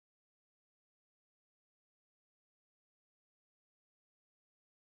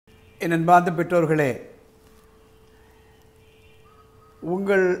என் அன்பார்ந்த பெற்றோர்களே,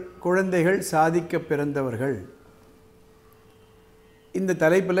 உங்கள் குழந்தைகள் சாதிக்க பிறந்தவர்கள். இந்த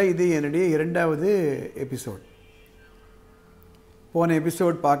தலைப்பில் இது என்னுடைய 2வது எபிசோட். போன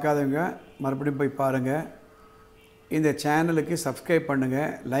எபிசோட் பார்க்காதவங்க மறுபடியும் போய் பாருங்கள். இந்த சேனலுக்கு சப்ஸ்கிரைப்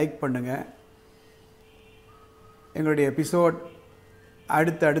பண்ணுங்கள், லைக் பண்ணுங்கள். எங்களுடைய எபிசோட்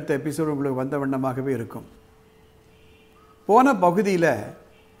அடுத்த எபிசோட் உங்களுக்கு வந்த வண்ணமாகவே இருக்கும். போன பகுதியில்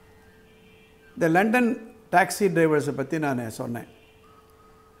இந்த லண்டன் டாக்ஸி டிரைவர்ஸை பற்றி நான் சொன்னேன்.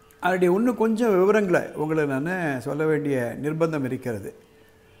 அதனுடைய இன்னும் கொஞ்சம் விவரங்களை உங்களுக்கு நான் சொல்ல வேண்டிய நிர்பந்தம் இருக்கிறது.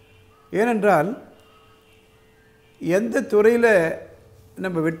 ஏனென்றால் எந்த துறையில்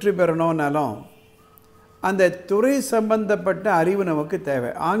நம்ம வெற்றி பெறணும்னாலும் அந்த துறை சம்பந்தப்பட்ட அறிவு நமக்கு தேவை.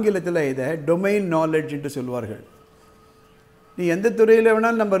 ஆங்கிலத்தில் இதை டொமைன் நாலேஜ் என்று சொல்வார்கள். நீ எந்த துறையில்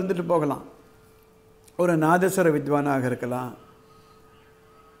வேணாலும் நம்ம இருந்துட்டு போகலாம். ஒரு நாதஸ்வர வித்வானாக இருக்கலாம்,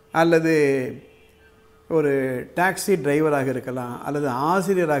 அல்லது ஒரு டாக்ஸி டிரைவராக இருக்கலாம், அல்லது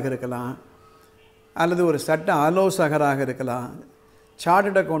ஆசிரியராக இருக்கலாம், அல்லது ஒரு சட்ட ஆலோசகராக இருக்கலாம்,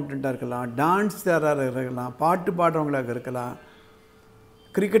 சார்ட்டர்ட் அக்கௌண்டண்ட்டாக இருக்கலாம், டான்ஸராக இருக்கலாம், பாட்டு பாடுறவங்களாக இருக்கலாம்,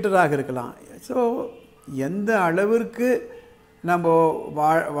 கிரிக்கெட்டராக இருக்கலாம். ஸோ எந்த அளவிற்கு நம்ம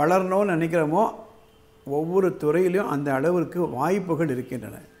வளரணும்னு நினைக்கிறோமோ ஒவ்வொரு துறையிலையும் அந்த அளவிற்கு வாய்ப்புகள்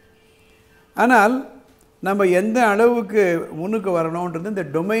இருக்கின்றன. ஆனால் நம்ம எந்த அளவுக்கு முன்னுக்கு வரணுன்றது இந்த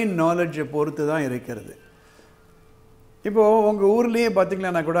டொமைன் நாலேஜை பொறுத்து தான் இருக்கிறது. இப்போது உங்கள் ஊர்லேயே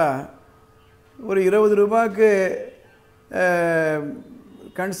பார்த்திங்கன்னா கூட ஒரு 20 ரூபாய்க்கு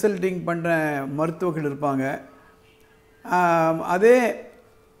கன்சல்டிங் பண்ணுற மருத்துவர்கள் இருப்பாங்க. அதே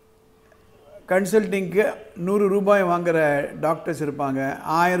கன்சல்டிங்க்கு 100 ரூபாய் வாங்குகிற டாக்டர்ஸ் இருப்பாங்க,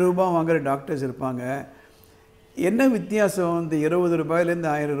 1000 ரூபாய் வாங்குகிற டாக்டர்ஸ் இருப்பாங்க. என்ன வித்தியாசம் இந்த 20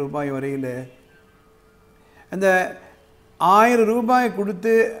 ரூபாயிலேருந்து 1000 ரூபாய் வரையில்? அந்த 1000 ரூபாய்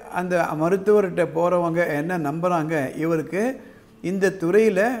கொடுத்து அந்த மருத்துவர்கிட்ட போகிறவங்க என்ன நம்புகிறாங்க, இவருக்கு இந்த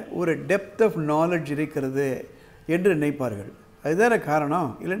துறையில் ஒரு டெப்த் ஆஃப் நாலேஜ் இருக்கிறது என்று நினைப்பார்கள். அதுதான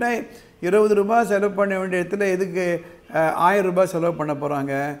காரணம். இல்லைன்னா 20 ரூபாய் செலவு பண்ண வேண்டிய இடத்துல எதுக்கு 1000 ரூபாய் செலவு பண்ண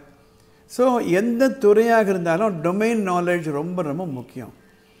போகிறாங்க? ஸோ எந்த துறையாக இருந்தாலும் டொமைன் நாலேஜ் ரொம்ப ரொம்ப முக்கியம்.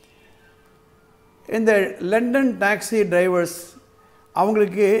 இந்த லண்டன் டாக்ஸி டிரைவர்ஸ்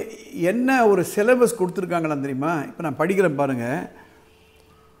அவங்களுக்கு என்ன ஒரு சிலபஸ் கொடுத்துருக்காங்களா தெரியுமா? இப்போ நான் படிக்கிறேன் பாருங்கள்.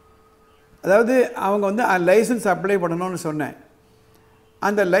 அதாவது அவங்க லைசன்ஸ் அப்ளை பண்ணணும்னு சொன்னேன்.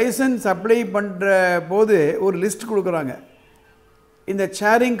 அந்த லைசன்ஸ் அப்ளை பண்ணுற போது ஒரு லிஸ்ட் கொடுக்குறாங்க. இந்த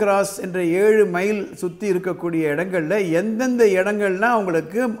சேரிங் கிராஸ் என்ற 7 மைல் சுற்றி இருக்கக்கூடிய இடங்களில் எந்தெந்த இடங்கள்லாம்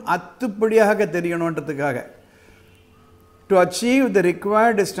அவங்களுக்கு அத்துப்படியாக தெரியணுன்றதுக்காக, to achieve the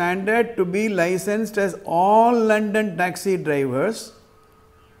required standard to be licensed as all London taxi drivers,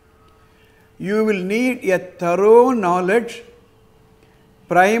 you will need a thorough knowledge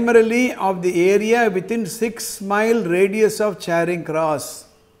primarily of the area within 6 mile radius of Charing Cross.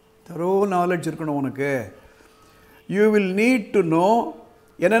 Thorough knowledge இருக்கணும் உனக்கு. You will need to know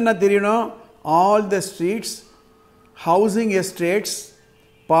என்னென்ன தெரியணும்? all the streets, housing estates,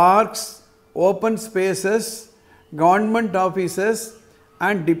 parks, open spaces, government offices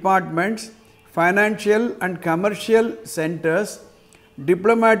and departments, financial and commercial centers,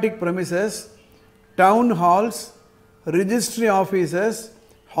 diplomatic premises, town halls, registry offices,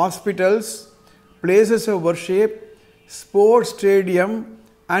 hospitals, places of worship, sports stadium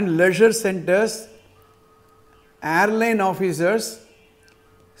and leisure centers, airline officers,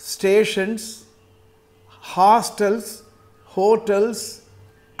 stations, hostels, hotels,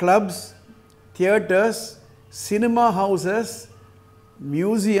 clubs, theatres, cinema houses,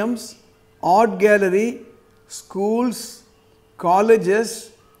 museums, art gallery, schools, colleges,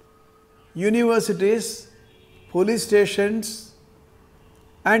 universities, police stations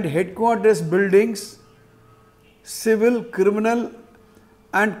and headquarters buildings, civil, criminal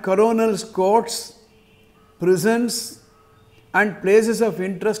and coronal courts, prisons and places of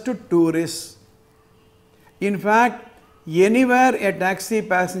interest to tourists. In fact, anywhere a taxi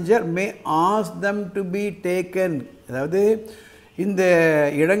passenger may ask them to be taken. அதாவது இந்த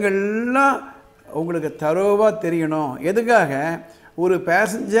இடங்கள்லாம் உங்களுக்கு தரோவாக தெரியணும். எதுக்காக? ஒரு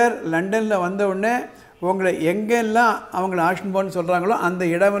passenger லண்டனில் வந்த உடனே உங்களை எங்கெல்லாம் அவங்கள ஆக்ஷன் போன்னு சொல்கிறாங்களோ அந்த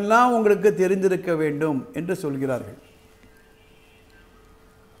இடமெல்லாம் உங்களுக்கு தெரிந்திருக்க வேண்டும் என்று சொல்கிறார்கள்.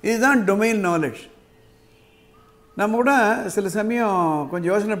 இதுதான் டொமைன் நாலேஜ். நம்ம கூட சில சமயம்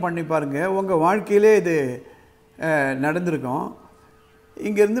கொஞ்சம் யோசனை பண்ணி பாருங்கள். உங்கள் வாழ்க்கையிலே இது நடந்திருக்கும்.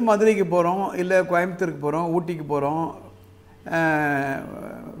 இங்கேருந்து மதுரைக்கு போகிறோம், இல்லை கோயம்புத்தூருக்கு போகிறோம், ஊட்டிக்கு போகிறோம்,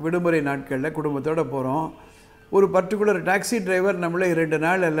 விடுமுறை நாட்களில் குடும்பத்தோடு போகிறோம். ஒரு பர்டிகுலர் டாக்ஸி டிரைவர் நம்மளே 2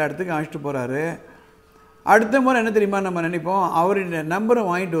 நாள் எல்லா இடத்துக்கும் அழைச்சிட்டு போகிறாரு. அடுத்த முறை என்ன தெரியுமா நம்ம நினைப்போம், அவருடைய நம்பரை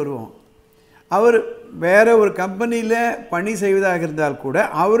வாங்கிட்டு வருவோம். அவர் வேறு ஒரு கம்பெனியில் பணி செய்வதாக இருந்தால் கூட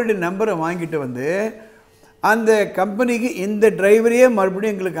அவருடைய நம்பரை வாங்கிட்டு வந்து அந்த கம்பெனிக்கு இந்த டிரைவரையே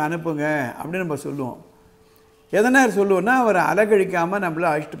மறுபடியும் எங்களுக்கு அனுப்புங்க அப்படின்னு நம்ம சொல்லுவோம். எதனால் சொல்லுவோன்னா, அவர் அலக்கழிக்காமல் நம்மளை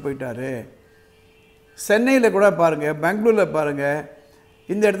அழைச்சிட்டு போயிட்டார். சென்னையில் கூட பாருங்கள், பெங்களூரில் பாருங்கள்,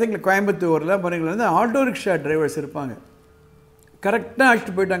 இந்த இடத்துக்கு கோயம்புத்தூரில் பாருங்களா வந்து ஆட்டோ ரிக்ஷா டிரைவர்ஸ் இருப்பாங்க. கரெக்டாக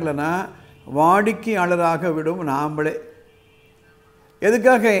அழைச்சிட்டு போயிட்டாங்களேன்னா வாடிக்கையாளராக விடும் நாம்ளே.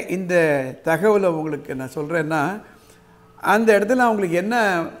 எதுக்காக இந்த தகவலை உங்களுக்கு நான் சொல்கிறேன்னா, அந்த இடத்துல அவங்களுக்கு என்ன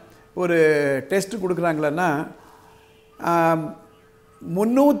ஒரு டெஸ்ட் கொடுக்குறாங்களன்னா,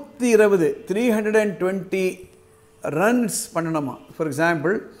 320 ரன்ஸ் பண்ணணுமா. ஃபார்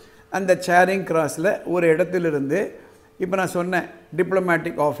எக்ஸாம்பிள், அந்த சேரிங் கிராஸில் ஒரு இடத்துலேருந்து, இப்போ நான் சொன்னேன்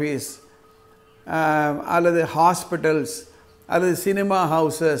டிப்ளமேட்டிக் ஆஃபீஸ் அல்லது ஹாஸ்பிட்டல்ஸ் அல்லது சினிமா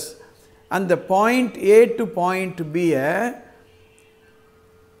ஹவுசஸ், அந்த பாயிண்ட் ஏ டு பாயிண்ட் பியை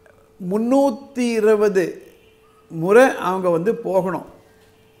 320 முறை அவங்க வந்து போகணும்.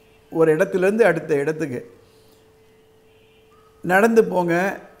 ஒரு இடத்துலேருந்து அடுத்த இடத்துக்கு நடந்து போங்க,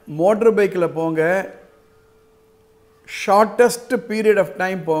 மோட்டர் பைக்கில் போங்க, ஷார்ட்டஸ்ட் பீரியட் ஆஃப்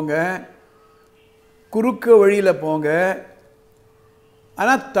டைம் போங்க, குறுக்க வழியில் போங்க.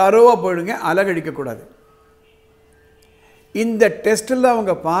 ஆனால் தரோவாக போயிடுங்க, அலகழிக்கக்கூடாது. இந்த டெஸ்ட்டில்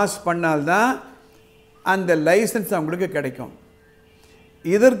அவங்க பாஸ் பண்ணால்தான் அந்த லைசன்ஸ் அவங்களுக்கு கிடைக்கும்.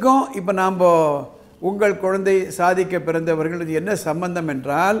 இதற்கும் இப்போ நாம் உங்கள் குழந்தை சாதிக்க பிறந்தவர்கள் இது என்ன சம்பந்தம்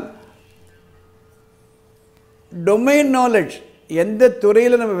என்றால், டொமைன் நாலேஜ், எந்த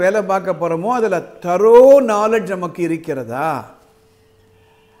துறையில் நம்ம வேலை பார்க்க போகிறோமோ அதில் தரோ நாலேஜ் நமக்கு இருக்கிறதா?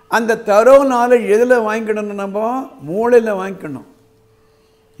 அந்த தரோ நாலேஜ் எதில் வாங்கிக்கணும்? நம்ம மூளையில் வாங்கிக்கணும்.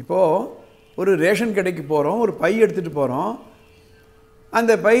 இப்போது ஒரு ரேஷன் கடைக்கு போகிறோம், ஒரு பை எடுத்துகிட்டு போகிறோம்.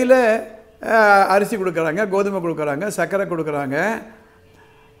 அந்த பையில் அரிசி கொடுக்குறாங்க, கோதுமை கொடுக்குறாங்க, சர்க்கரை கொடுக்குறாங்க.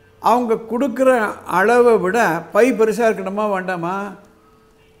 அவங்க கொடுக்குற அளவை விட பை பெருசாக இருக்கணுமா வேண்டாமா?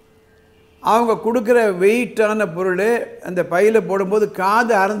 அவங்க கொடுக்குற வெயிட்டான பொருள் அந்த பையில் போடும்போது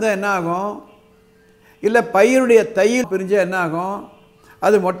காது அறந்தால் என்ன ஆகும்? இல்லை பையனுடைய தையல் பிரிஞ்சால் என்ன ஆகும்?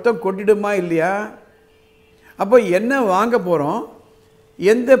 அது மொத்தம் கொட்டிடுமா இல்லையா? அப்போ என்ன வாங்க போகிறோம்,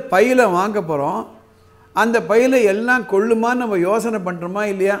 எந்த பையில் வாங்க போகிறோம், அந்த பையில் எல்லாம் கொள்ளுமான்னு நம்ம யோசனை பண்ணுறோமா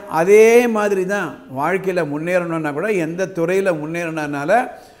இல்லையா? அதே மாதிரி தான் வாழ்க்கையில் முன்னேறணுன்னா கூட, எந்த துறையில் முன்னேறணுனால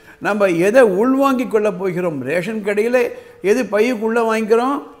நம்ம எதை உள்வாங்கி கொள்ள போகிறோம். ரேஷன் கடையில் எது பையுக்குள்ளே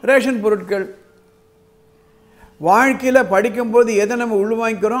வாங்கிக்கிறோம்? ரேஷன் பொருட்கள். வாழ்க்கையில் படிக்கும்போது எதை நம்ம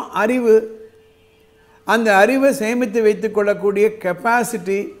உள்வாங்கிக்கிறோம்? அறிவு. அந்த அறிவை சேமித்து வைத்து கொள்ளக்கூடிய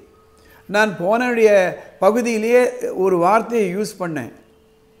கெப்பாசிட்டி. நான் போனடைய பகுதியிலேயே ஒரு வார்த்தையை யூஸ் பண்ணேன்,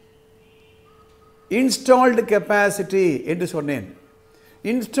 இன்ஸ்டால்டு கெப்பாசிட்டி என்று சொன்னேன்.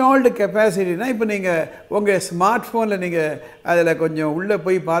 இன்ஸ்டால்டு கெப்பாசிட்டினா, இப்போ நீங்கள் உங்கள் ஸ்மார்ட் ஃபோனில் நீங்கள் அதில் கொஞ்சம் உள்ளே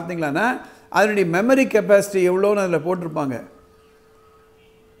போய் பார்த்தீங்களான்னா அதனுடைய மெமரி கெப்பாசிட்டி எவ்வளோன்னு அதில் போட்டிருப்பாங்க.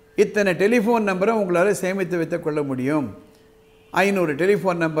 இத்தனை டெலிஃபோன் நம்பரை உங்களால் சேமித்து வைத்து கொள்ள முடியும். 500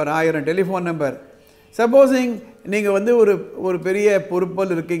 telephone number, 1000 telephone number. Supposing நீங்கள் வந்து ஒரு பெரிய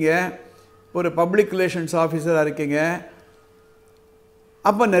பொறுப்பில் இருக்கீங்க, ஒரு பப்ளிக் ரிலேஷன்ஸ் ஆஃபீஸராக இருக்கீங்க.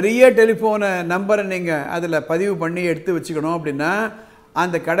 அப்போ நிறைய டெலிஃபோனை நம்பரை நீங்கள் அதில் பதிவு பண்ணி எடுத்து வச்சுக்கணும். அப்படின்னா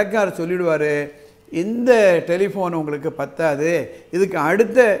அந்த கடைக்காரர் சொல்லிவிடுவார், இந்த டெலிஃபோன் உங்களுக்கு பத்தாது, இதுக்கு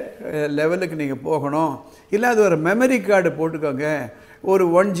அடுத்த லெவலுக்கு நீங்கள் போகணும். இல்லை அது ஒரு மெமரி கார்டு போட்டுக்கோங்க, ஒரு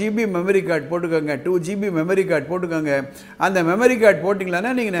 1 GB மெமரி கார்டு போட்டுக்கோங்க, 2 GB மெமரி கார்டு போட்டுக்கோங்க. அந்த மெமரி கார்டு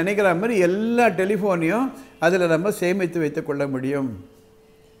போட்டிங்களான்னா நீங்கள் நினைக்கிற மாதிரி எல்லா டெலிஃபோனையும் அதில் நம்ம சேமித்து வைத்து கொள்ள முடியும்.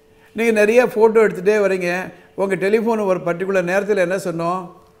 நீங்கள் நிறைய ஃபோட்டோ எடுத்துகிட்டே வரீங்க, உங்கள் டெலிஃபோன் ஒரு பர்டிகுலர் நேரத்தில் என்ன சொன்னோம்?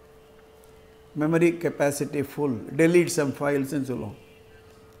 Memory capacity full, delete some ஃபைல்ஸ்ன்னு சொல்லுவோம்.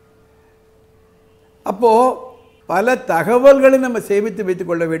 அப்போது பல தகவல்களை நம்ம சேமித்து வைத்து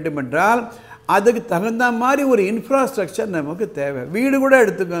கொள்ள வேண்டும் என்றால் அதுக்கு தகுந்த மாதிரி ஒரு இன்ஃப்ராஸ்ட்ரக்சர் நமக்கு தேவை. வீடு கூட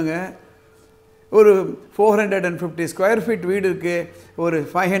எடுத்துக்கோங்க, ஒரு 450 ஸ்கொயர் ஃபீட் வீடு இருக்குது, ஒரு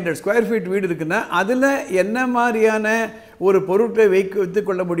 500 ஸ்கொயர் ஃபீட் வீடு இருக்குன்னா அதில் என்ன மாதிரியான ஒரு பொருட்களை வைத்து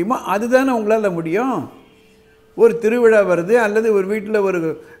கொள்ள முடியுமோ அதுதானே உங்களால் முடியும். ஒரு திருவிழா வருது, அல்லது ஒரு வீட்டில்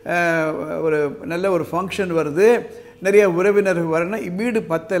ஒரு நல்ல ஒரு ஃபங்க்ஷன் வருது, நிறைய உறவினர்கள் வரணும், வீடு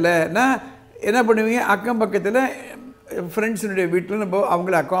பத்தலைன்னா என்ன பண்ணுவீங்க? அக்கம் பக்கத்தில் ஃப்ரெண்ட்ஸினுடைய வீட்டில் நம்ம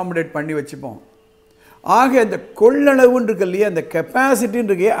அவங்கள அக்காமடேட் பண்ணி வச்சுப்போம். ஆக அந்த கொள்ளளவுன்னு இருக்கு இல்லையா, அந்த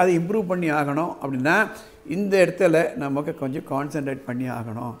கெப்பாசிட்டின்னு இருக்கே, அதை இம்ப்ரூவ் பண்ணி ஆகணும். அப்படின்னா இந்த இடத்துல நமக்கு கொஞ்சம் கான்சன்ட்ரேட் பண்ணி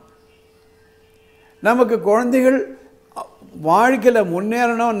ஆகணும். நமக்கு குழந்தைகள் வாழ்க்கையில்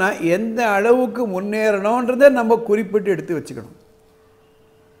முன்னேறணும்னா எந்த அளவுக்கு முன்னேறணுன்றதை நம்ம குறிப்பிட்டு எடுத்து வச்சுக்கணும்.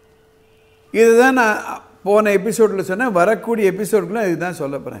 இதுதான் நான் போன எபிசோடில் சொன்னேன், வரக்கூடிய எபிசோடுக்குள்ள இதுதான்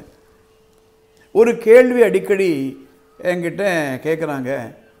சொல்ல போகிறேன். ஒரு கேள்வி அடிக்கடி என்கிட்ட கேட்குறாங்க,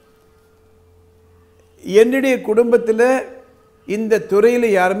 என்னுடைய குடும்பத்தில் இந்த துறையில்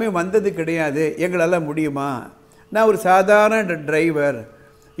யாருமே வந்தது கிடையாது, எங்களால் முடியுமா? நான் ஒரு சாதாரண டிரைவர்,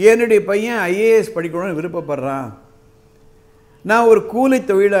 என்னுடைய பையன் ஐஏஎஸ் படிக்கணும்னு விருப்பப்படுறான், நான் ஒரு கூலி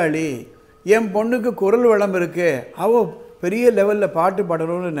தொழிலாளி, என் பொண்ணுக்கு குரல் வளம் இருக்குது, அவள் பெரிய லெவலில் பாட்டு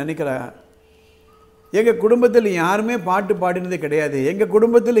பாடணும்னு நினைக்கிறான், எங்கள் குடும்பத்தில் யாருமே பாட்டு பாடினது கிடையாது, எங்கள்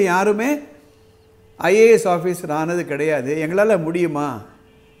குடும்பத்தில் யாருமே ஐஏஎஸ் ஆஃபீஸர் ஆனது கிடையாது, எங்களால் முடியுமா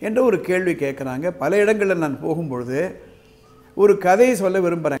என்ற ஒரு கேள்வி கேட்குறாங்க. பல இடங்களில் நான் போகும்பொழுது ஒரு கதையை சொல்ல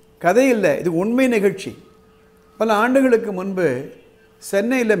விரும்புகிறேன். கதை இல்லை, இது உண்மை நிகழ்ச்சி. பல ஆண்டுகளுக்கு முன்பு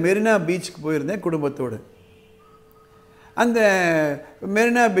சென்னையில் மெரினா பீச்சுக்கு போயிருந்தேன் குடும்பத்தோடு. அந்த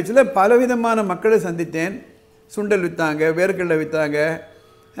மெரினா பீச்சில் பலவிதமான மக்களை சந்தித்தேன். சுண்டல் விற்றாங்க, வேர்க்கடலை விற்றாங்க,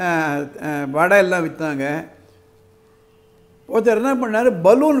 வடை எல்லாம் விற்றாங்க. ஒருத்தர் என்ன பண்ணார்,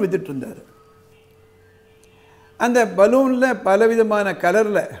 பலூன் விற்றுட்டு இருந்தார். அந்த பலூனில் பலவிதமான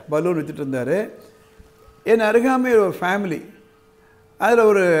கலரில் பலூன் விற்றுட்டு இருந்தார். என் அருகாமை ஒரு ஃபேமிலி, அதில்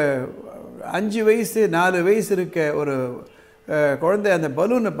ஒரு 5 வயசு 4 வயசு இருக்க ஒரு குழந்தை அந்த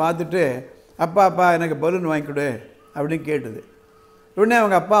பலூனை பார்த்துட்டு, அப்பா அப்பா எனக்கு பலூன் வாங்கி கொடு அப்படின்னு கேட்டுது. உடனே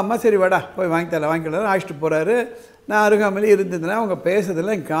அவங்க அப்பா அம்மா சரி வாடா போய் வாங்கிக்கலாம் அழைச்சிட்டு போகிறாரு. நான் அருகாமையிலே இருந்ததுன்னா அவங்க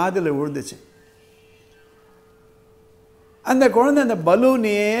பேசுறதெல்லாம் என் காதில் விழுந்துச்சு. அந்த குழந்தை அந்த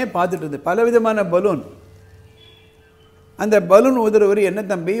பலூனையே பார்த்துட்டு இருந்தது, பலவிதமான பலூன். அந்த பலூன் ஊதுறவர், என்ன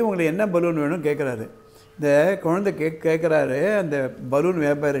தம்பி உங்களுக்கு என்ன பலூன் வேணும் கேட்குறாரு. இந்த குழந்தை கேட்குறாரு அந்த பலூன்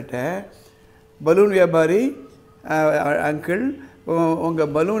வியாபாரிகிட்ட, பலூன் வியாபாரி அங்கிள்,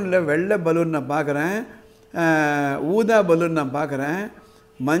 உங்கள் பலூனில் வெள்ளை பலூன் நான் பார்க்குறேன், ஊதா பலூன் நான் பார்க்குறேன்,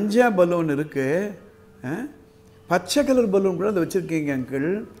 மஞ்சா பலூன் இருக்குது, பச்சை கலர் பலூன் கூட அதை வச்சுருக்கீங்க அங்கிள்,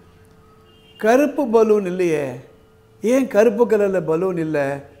 கருப்பு பலூன் இல்லையே, ஏன் கருப்பு கலரில் பலூன் இல்லை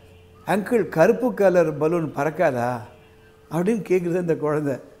அங்கிள், கருப்பு கலர் பலூன் பறக்காதா அப்படின்னு கேட்குறது அந்த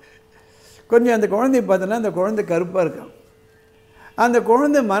குழந்தை. கொஞ்சம் அந்த குழந்தைய பார்த்தோன்னா அந்த குழந்தை கருப்பாக இருக்கான். அந்த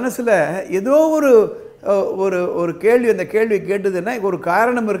குழந்தை மனசில் ஏதோ ஒரு ஒரு ஒரு கேள்வி, அந்த கேள்வி கேட்டதுன்னா ஒரு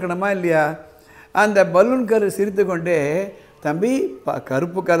காரணம் இருக்கணுமா இல்லையா? அந்த பலூன் கலர் சிரித்து கொண்டே, தம்பி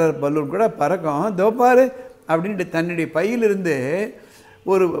கருப்பு கலர் பலூன் கூட பறக்கும், தோப்பாரு அப்படின்ட்டு தன்னுடைய பையிலிருந்து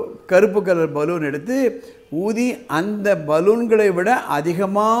ஒரு கருப்பு கலர் பலூன் எடுத்து ஊதி, அந்த பலூன்களை விட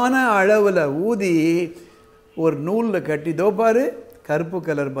அதிகமான அளவில் ஊதி ஒரு நூலில் கட்டி, தோப்பாரு கருப்பு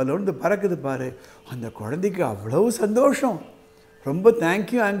கலர் பலூன் பறக்குது பாரு. அந்த குழந்தைக்கு அவ்வளவு சந்தோஷம், ரொம்ப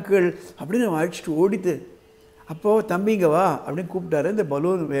தேங்க்யூ அங்கிள் அப்படின்னு அழைச்சிட்டு ஓடித்து. அப்போது தம்பிங்க வா அப்படின்னு கூப்பிட்டாரு இந்த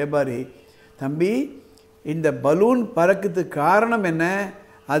பலூன் வியாபாரி. தம்பி, இந்த பலூன் பறக்கிறதுக்கு காரணம் என்ன?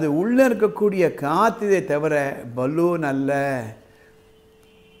 அது உள்ளே இருக்கக்கூடிய காற்றுதை தவிர பலூன் அல்ல.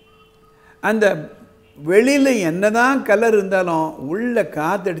 அந்த வெளியில் என்னதான் கலர் இருந்தாலும் உள்ள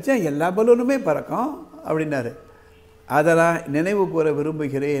காற்றடிச்சா எல்லா பலூனுமே பறக்கும் அப்படின்னாரு. அதெல்லாம் நினைவு கூற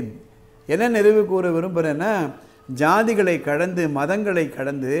விரும்புகிறேன். என்ன நினைவு கூற விரும்புகிறேன்னா, ஜாதிகளை கடந்து மதங்களை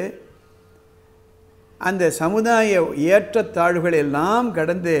கடந்து அந்த சமுதாய ஏற்றத்தாழ்வுகளை எல்லாம்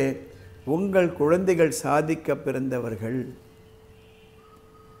கடந்து உங்கள் குழந்தைகள் சாதிக்க பிறந்தவர்கள்.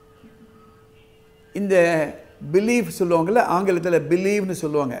 இந்த பிலீஃப் சொல்லுவாங்கள்ல, ஆங்கிலத்தில் பிலீவ்னு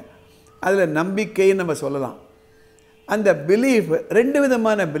சொல்லுவாங்க, அதில் நம்பிக்கைன்னு நம்ம சொல்லலாம். அந்த பிலீஃப் 2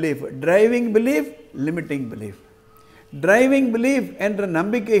 விதமான belief, driving belief, limiting belief. Driving belief என்ற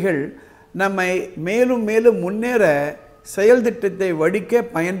நம்பிக்கைகள் நம்மை மேலும் மேலும் முன்னேற செயல் திட்டத்தை வடிக்க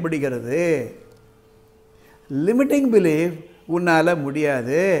பயன்படுகிறது. லிமிட்டிங் பிலீஃப், உன்னால்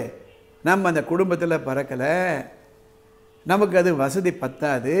முடியாது, நம்ம அந்த குடும்பத்தில் பறக்கலை, நமக்கு அது வசதி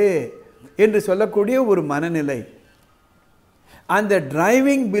பத்தாது என்று சொல்லக்கூடிய ஒரு மனநிலை. அந்த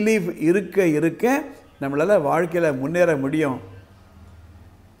டிரைவிங் பிலீஃப் இருக்க இருக்க நம்மளால் வாழ்க்கையில் முன்னேற முடியும்.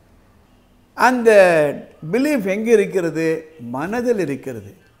 அந்த பிலீஃப் எங்கே இருக்கிறது? மனதில்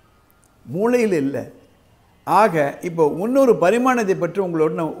இருக்கிறது, மூளையில் இல்லை. ஆக இப்போ இன்னொரு பரிமாணத்தை பற்றி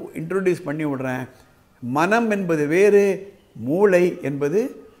உங்களோட நான் இன்ட்ரோடியூஸ் பண்ணி விடுறேன். மனம் என்பது வேறு, மூளை என்பது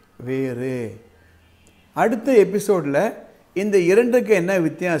வேறு. அடுத்த எபிசோடில் இந்த இரண்டுக்கு என்ன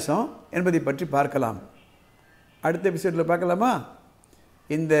வித்தியாசம் என்பதை பற்றி பார்க்கலாம். அடுத்த எபிசோடில் பார்க்கலாமா?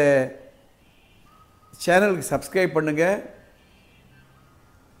 இந்த சேனலுக்கு சப்ஸ்கிரைப் பண்ணுங்கள்.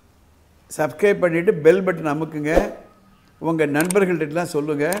 சப்ஸ்கிரைப் பண்ணிவிட்டு பெல் பட்டன் அமுக்குங்க. உங்கள் நண்பர்கள்ட்டெல்லாம்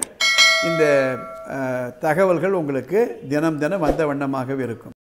சொல்லுங்கள். இந்த தகவல்கள் உங்களுக்கு தினம் தினம் வந்த வண்ணமாகவே இருக்கும்.